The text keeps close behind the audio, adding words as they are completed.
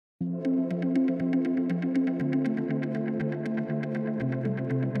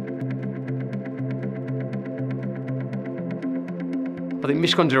I think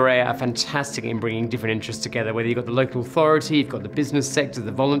Mishcon de Reya are fantastic in bringing different interests together, whether you've got the local authority, you've got the business sector,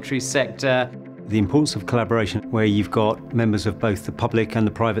 the voluntary sector. The importance of collaboration, where you've got members of both the public and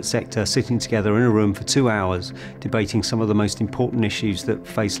the private sector sitting together in a room for 2 hours, debating some of the most important issues that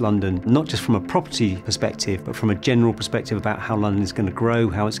face London, not just from a property perspective, but from a general perspective about how London is going to grow,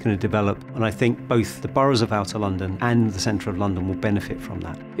 how it's going to develop. And I think both the boroughs of Outer London and the centre of London will benefit from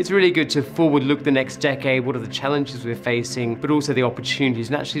that. It's really good to forward look the next decade, what are the challenges we're facing, but also the opportunities,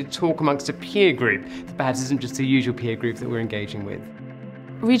 and actually to talk amongst a peer group that perhaps isn't just the usual peer group that we're engaging with.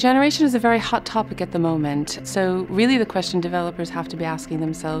 Regeneration is a very hot topic at the moment. So really the question developers have to be asking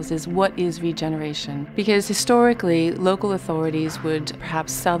themselves is, what is regeneration? Because historically, local authorities would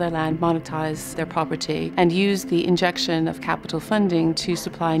perhaps sell their land, monetize their property, and use the injection of capital funding to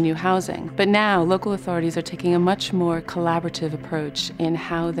supply new housing. But now local authorities are taking a much more collaborative approach in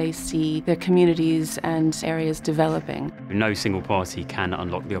how they see their communities and areas developing. No single party can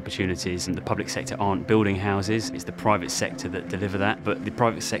unlock the opportunities, and the public sector aren't building houses. It's the private sector that deliver that, but the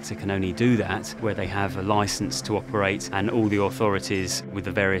private sector can only do that where they have a licence to operate and all the authorities with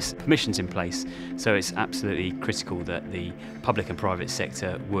the various permissions in place. So it's absolutely critical that the public and private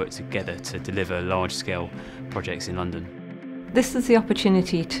sector work together to deliver large-scale projects in London. This is the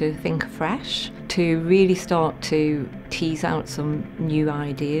opportunity to think afresh, to really start to tease out some new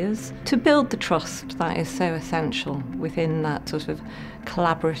ideas, to build the trust that is so essential within that sort of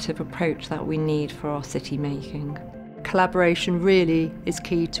collaborative approach that we need for our city making. Collaboration really is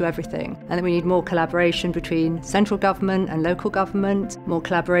key to everything, and that we need more collaboration between central government and local government, more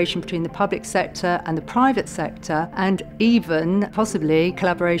collaboration between the public sector and the private sector, and even possibly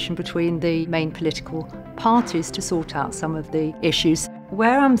collaboration between the main political parties to sort out some of the issues.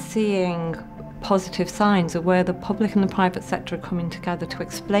 Where I'm seeing positive signs are where the public and the private sector are coming together to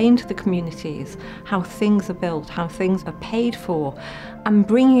explain to the communities how things are built, how things are paid for, and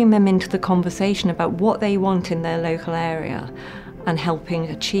bringing them into the conversation about what they want in their local area and helping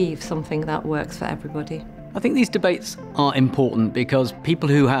achieve something that works for everybody. I think these debates are important because people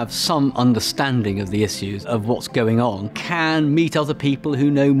who have some understanding of the issues of what's going on can meet other people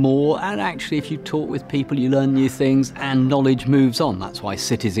who know more, and actually if you talk with people you learn new things and knowledge moves on. That's why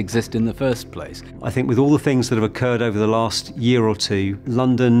cities exist in the first place. I think with all the things that have occurred over the last year or two,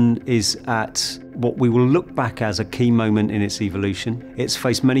 London is at what we will look back as a key moment in its evolution. It's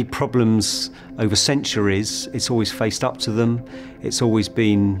faced many problems over centuries. It's always faced up to them. It's always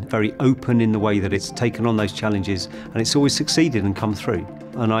been very open in the way that it's taken on those challenges, and it's always succeeded and come through.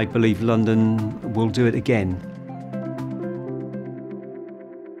 And I believe London will do it again.